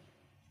you.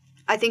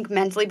 I think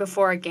mentally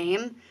before a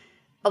game,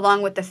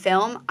 along with the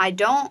film, I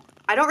don't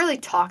really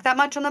talk that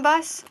much on the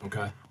bus.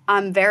 Okay.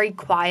 I'm very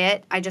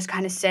quiet. I just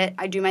kind of sit.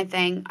 I do my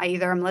thing.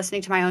 I'm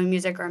listening to my own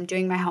music or I'm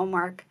doing my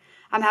homework.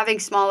 I'm having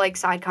small, like,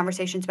 side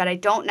conversations, but I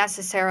don't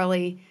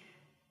necessarily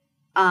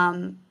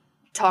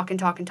talk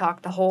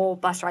the whole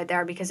bus ride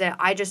there because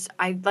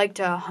I like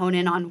to hone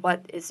in on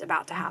what is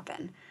about to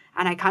happen.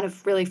 And I kind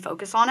of really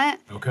focus on it.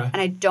 Okay.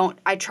 And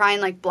I try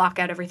and, like, block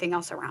out everything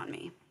else around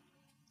me.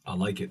 I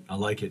like it.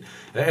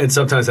 And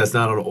sometimes that's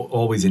not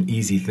always an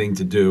easy thing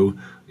to do.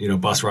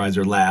 Bus rides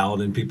are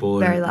loud and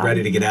people are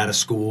ready to get out of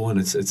school and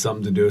it's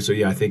something to do. So,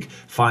 yeah, I think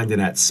finding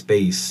that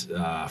space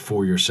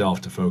for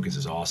yourself to focus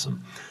is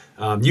awesome.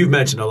 You've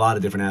mentioned a lot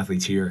of different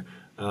athletes here,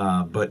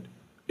 but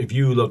if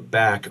you look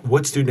back,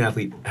 what student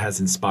athlete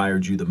has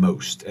inspired you the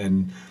most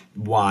and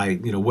why,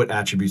 what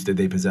attributes did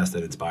they possess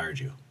that inspired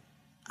you?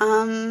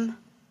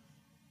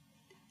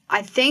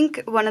 I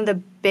think one of the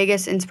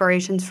biggest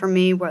inspirations for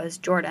me was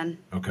Jordan.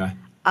 Okay.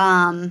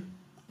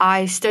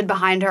 I stood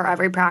behind her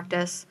every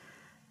practice.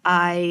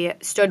 I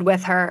stood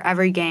with her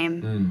every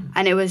game.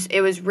 And it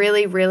was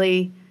really,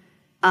 really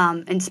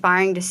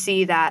inspiring to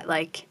see that,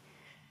 like,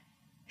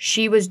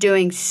 she was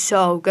doing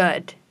so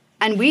good.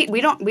 And we've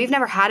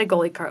never had a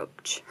goalie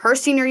coach. Her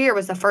senior year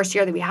was the first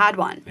year that we had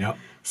one. Yep.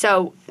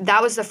 So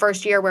that was the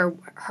first year where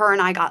her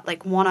and I got,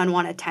 like,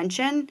 one-on-one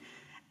attention.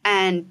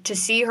 And to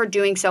see her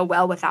doing so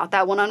well without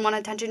that one-on-one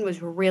attention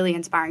was really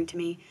inspiring to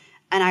me.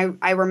 And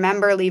I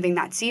remember leaving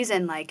that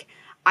season, like,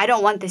 I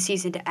don't want this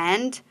season to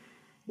end,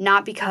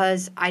 not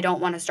because I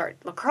don't want to start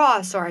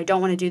lacrosse or I don't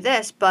want to do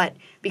this, but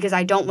because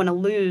I don't want to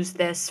lose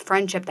this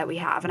friendship that we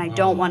have. And I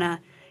don't want to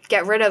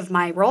get rid of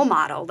my role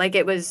model. Like,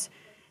 it was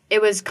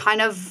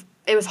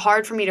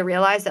hard for me to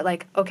realize that,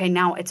 like, okay,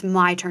 now it's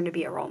my turn to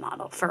be a role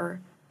model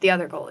for the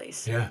other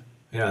goalies. Yeah,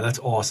 that's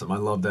awesome. I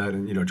love that.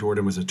 And,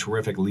 Jordan was a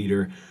terrific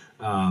leader.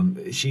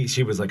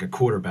 She was like a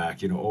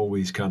quarterback,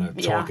 always kind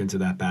of talking to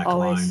that back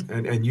line.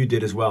 And you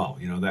did as well.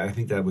 I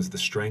think that was the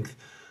strength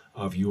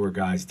of your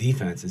guys'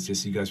 defense. It's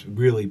just you guys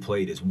really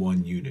played as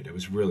one unit. It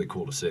was really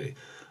cool to see.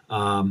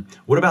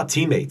 What about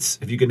teammates?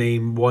 If you can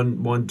name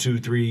one, two,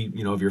 three,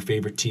 of your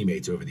favorite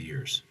teammates over the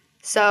years.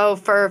 So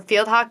for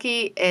field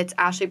hockey, it's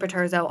Ashley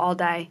Paterzo all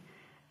day.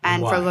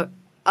 And why?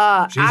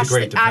 for She's a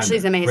great defender.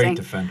 Ashley's amazing. Great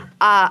defender.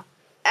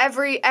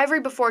 Every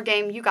before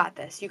game, you got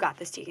this,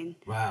 Tegan.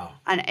 Wow.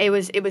 And it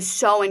was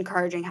so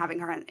encouraging having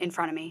her in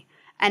front of me.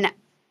 And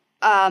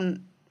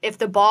if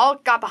the ball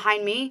got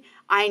behind me,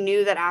 I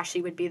knew that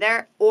Ashley would be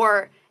there.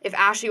 Or if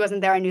Ashley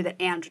wasn't there, I knew that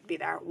Ange would be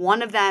there.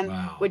 One of them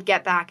would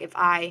get back if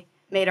I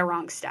made a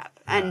wrong step.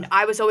 And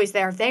I was always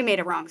there if they made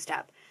a wrong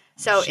step.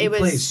 So she it was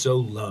plays so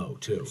low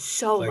too.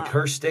 So like low.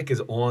 Her stick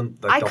is on.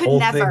 Like the whole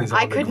thing is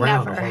on the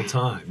ground the whole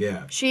time.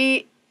 Yeah.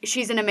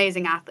 She's an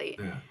amazing athlete.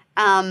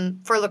 Yeah.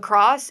 For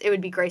lacrosse, it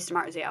would be Grace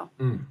DiMarzio,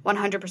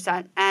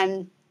 100%.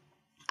 And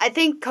I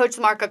think Coach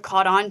Lamarca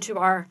caught on to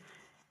our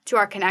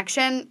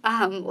connection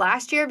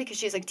last year because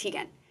she's like,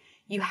 Tegan,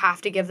 you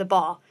have to give the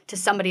ball to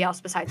somebody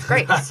else besides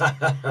Grace.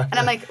 And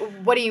I'm like,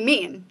 what do you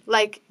mean?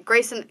 Like,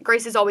 Grace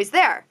is always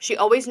there. She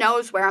always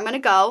knows where I'm going to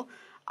go.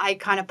 I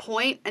kind of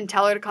point and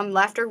tell her to come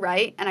left or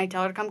right, and I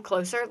tell her to come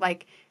closer.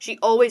 Like, she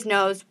always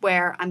knows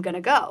where I'm going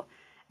to go.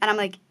 And I'm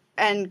like,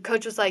 and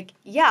Coach was like,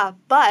 yeah,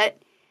 but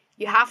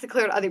you have to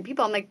clear to other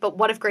people. I'm like, but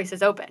what if Grace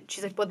is open?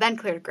 She's like, well, then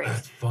clear to Grace.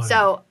 That's funny.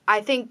 So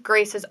I think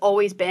Grace has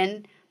always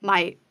been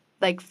my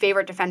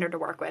favorite defender to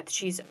work with.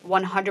 She's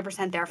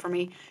 100% there for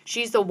me.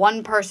 She's the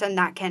one person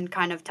that can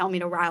kind of tell me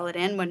to rile it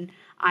in when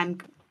I'm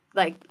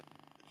like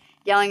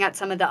yelling at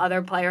some of the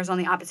other players on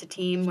the opposite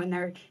team, when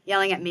they're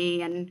yelling at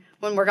me, and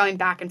when we're going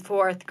back and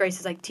forth. Grace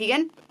is like,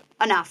 Tegan,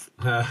 enough.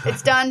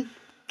 It's done.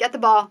 Get the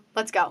ball.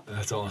 Let's go.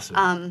 That's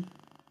awesome.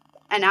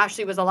 And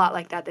Ashley was a lot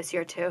like that this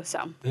year too.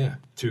 So yeah,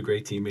 2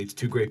 great teammates,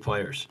 2 great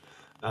players.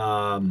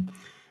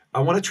 I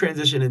want to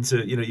transition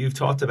into, you've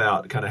talked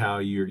about kind of how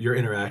your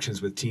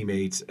interactions with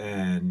teammates,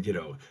 and,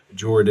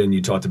 Jordan,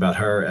 you talked about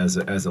her as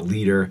a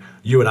leader.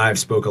 You and I have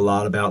spoke a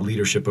lot about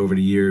leadership over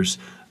the years.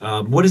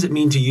 What does it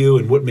mean to you,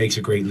 and what makes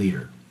a great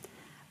leader?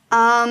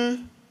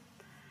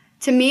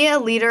 To me, a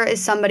leader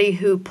is somebody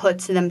who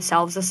puts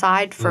themselves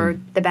aside for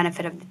the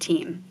benefit of the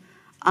team.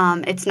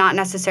 It's not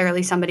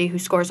necessarily somebody who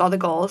scores all the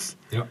goals.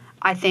 Yep.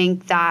 I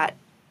think that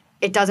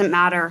it doesn't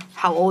matter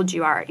how old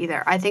you are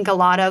either. I think a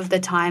lot of the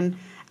time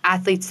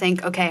athletes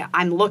think, okay,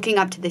 I'm looking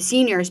up to the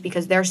seniors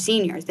because they're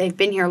seniors. They've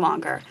been here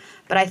longer.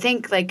 But I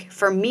think, like,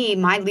 for me,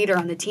 my leader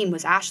on the team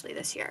was Ashley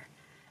this year.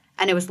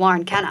 And it was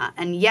Lauren Kenna.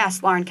 And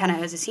yes, Lauren Kenna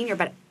is a senior,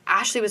 but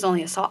Ashley's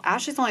only a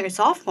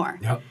sophomore.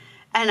 Yep.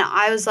 And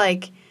I was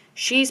like,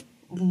 she's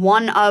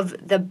one of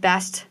the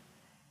best,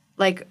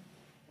 like,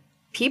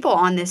 people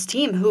on this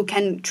team who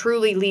can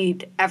truly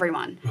lead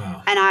everyone.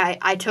 Wow. And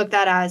I took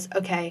that as,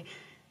 okay,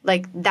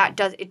 like,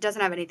 it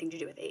doesn't have anything to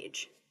do with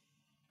age.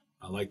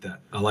 I like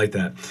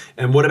that.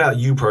 And what about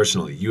you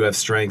personally? You have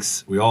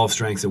strengths. We all have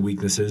strengths and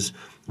weaknesses.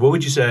 What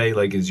would you say,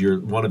 like, is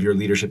one of your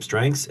leadership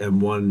strengths,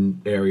 and one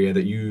area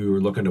that you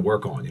are looking to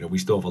work on? We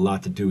still have a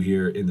lot to do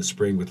here in the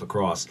spring with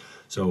lacrosse.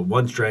 So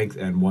one strength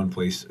and one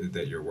place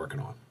that you're working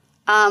on.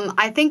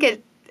 I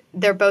think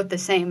they're both the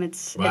same.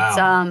 It's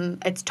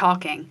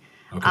talking.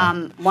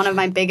 Okay. One of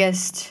my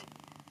biggest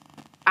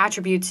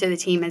attributes to the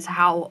team is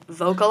how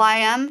vocal I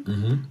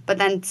am, but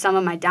then some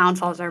of my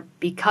downfalls are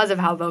because of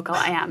how vocal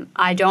I am.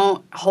 I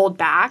don't hold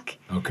back.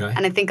 Okay.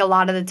 And I think a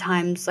lot of the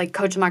times, like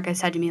Coach Marcus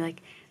said to me,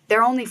 like,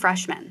 they're only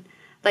freshmen.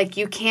 Like,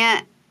 you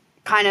can't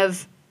kind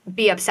of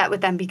be upset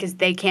with them because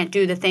they can't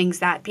do the things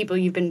that people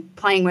you've been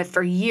playing with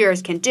for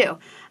years can do.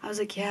 I was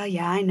like,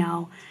 yeah, I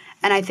know.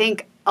 And I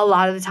think a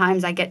lot of the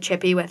times I get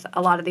chippy with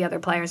a lot of the other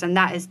players, and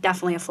that is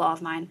definitely a flaw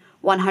of mine.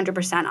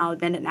 100%, I'll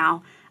admit it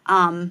now.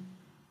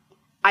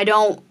 I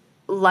don't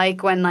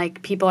like when,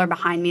 like, people are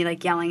behind me,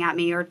 like, yelling at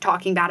me or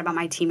talking bad about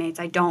my teammates.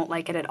 I don't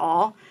like it at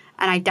all.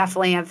 And I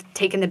definitely have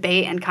taken the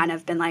bait and kind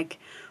of been like,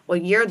 well,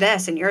 you're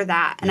this and you're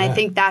that. And I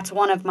think that's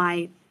one of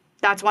my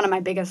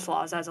biggest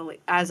flaws as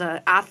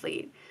a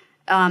athlete.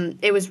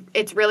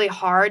 It's really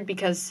hard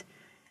because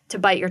to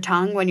bite your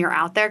tongue when you're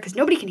out there, because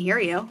nobody can hear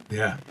you.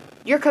 Yeah.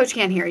 Your coach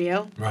can't hear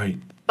you. Right.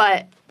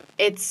 But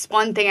it's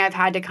one thing I've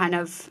had to kind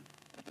of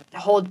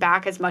hold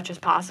back as much as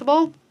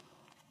possible,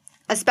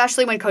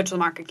 especially when Coach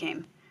LaMarca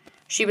came.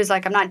 She was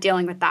like, I'm not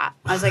dealing with that.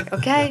 I was like,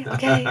 okay,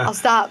 I'll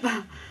stop.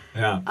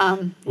 Yeah.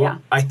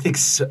 I think,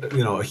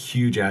 a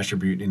huge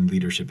attribute in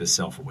leadership is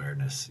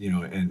self-awareness,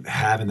 and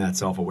having that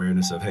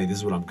self-awareness of, hey, this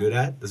is what I'm good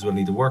at. This is what I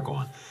need to work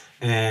on.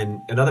 And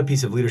another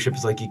piece of leadership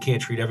is, like, you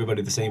can't treat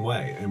everybody the same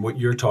way. And what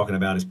you're talking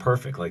about is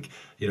perfect. Like,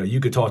 you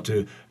could talk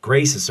to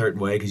Grace a certain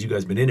way because you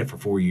guys have been in it for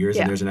 4 years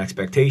and there's an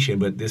expectation,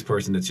 but this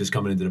person that's just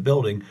coming into the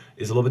building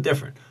is a little bit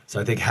different. So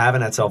I think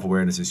having that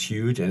self-awareness is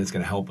huge, and it's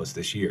going to help us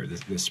this year,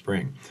 this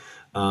spring.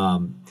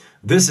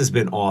 This has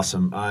been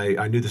awesome.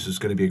 I knew this was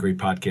going to be a great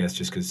podcast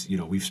just because,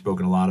 we've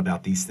spoken a lot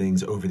about these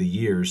things over the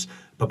years.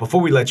 But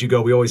before we let you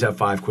go, we always have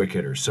 5 quick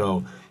hitters.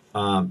 So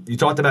you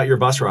talked about your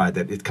bus ride,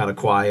 that it's kind of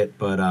quiet,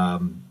 but,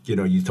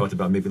 you talked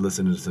about maybe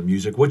listening to some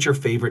music. What's your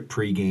favorite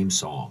pregame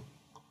song?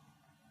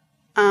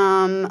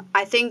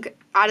 I think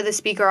out of the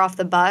speaker off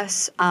the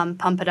bus,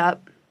 Pump It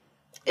Up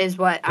is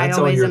what That's I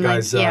always your am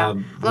guys, like. Yeah,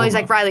 I'm always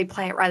like, Riley,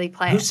 play it, Riley,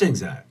 play Who it.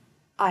 sings that?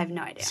 I have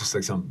no idea. It's just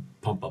like some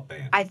pump-up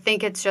band. I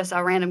think it's just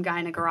a random guy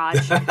in a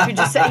garage who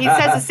just he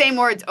says the same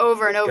words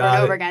over and over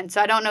and over again.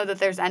 So I don't know that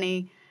there's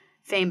any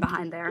fame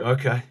behind there.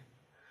 Okay.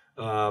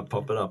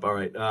 Pump it up. All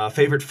right.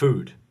 Favorite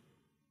food?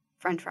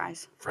 French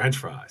fries. French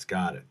fries.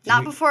 Got it.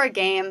 Not before a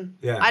game.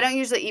 Yeah. I don't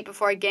usually eat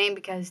before a game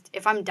because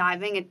if I'm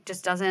diving, it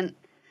just doesn't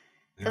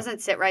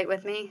sit right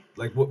with me.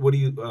 Like, what do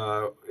you,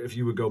 if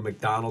you would go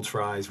McDonald's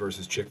fries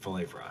versus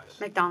Chick-fil-A fries?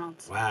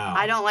 McDonald's. Wow.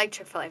 I don't like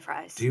Chick-fil-A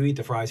fries. Do you eat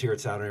the fries here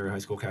at Southern Area High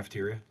School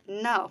cafeteria?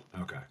 No.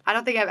 Okay. I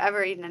don't think I've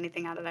ever eaten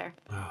anything out of there.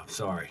 Oh,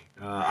 sorry.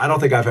 I don't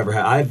think I've ever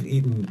had. I've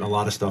eaten a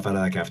lot of stuff out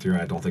of that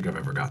cafeteria. I don't think I've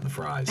ever gotten the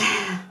fries.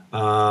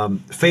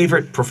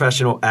 Favorite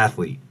professional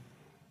athlete?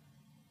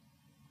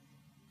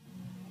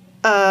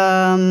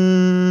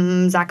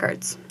 Zach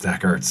Ertz.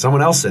 Zach Ertz.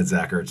 Someone else said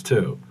Zach Ertz,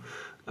 too.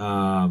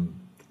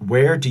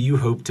 where do you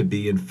hope to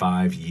be in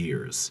 5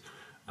 years?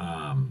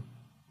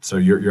 So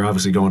you're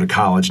obviously going to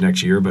college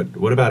next year, but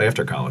what about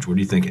after college? What are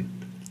you thinking?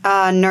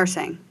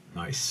 Nursing.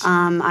 Nice.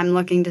 I'm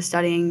looking to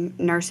studying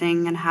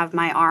nursing and have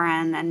my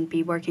RN and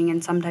be working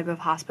in some type of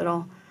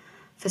hospital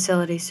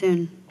facility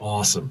soon.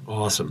 Awesome.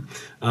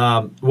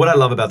 What I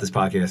love about this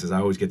podcast is I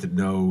always get to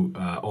know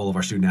all of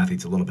our student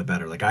athletes a little bit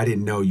better. Like, I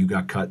didn't know you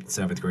got cut in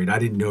 7th grade. I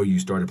didn't know you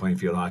started playing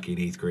field hockey in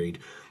 8th grade.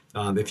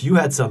 If you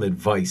had some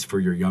advice for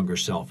your younger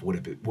self, what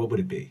would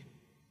it be?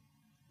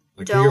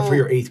 Like for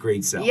your 8th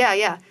grade self.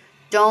 Yeah.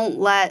 Don't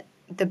let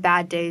the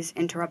bad days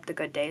interrupt the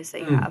good days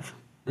that you have.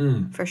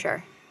 For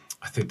sure.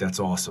 I think that's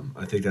awesome.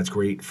 I think that's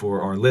great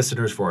for our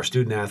listeners, for our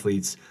student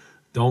athletes.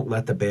 Don't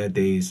let the bad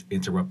days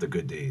interrupt the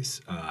good days.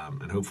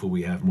 And hopefully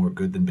we have more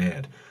good than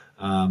bad.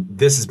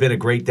 This has been a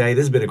great day.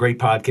 This has been a great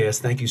podcast.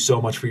 Thank you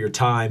so much for your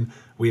time.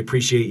 We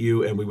appreciate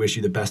you, and we wish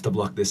you the best of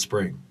luck this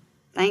spring.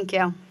 Thank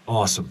you.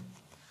 Awesome.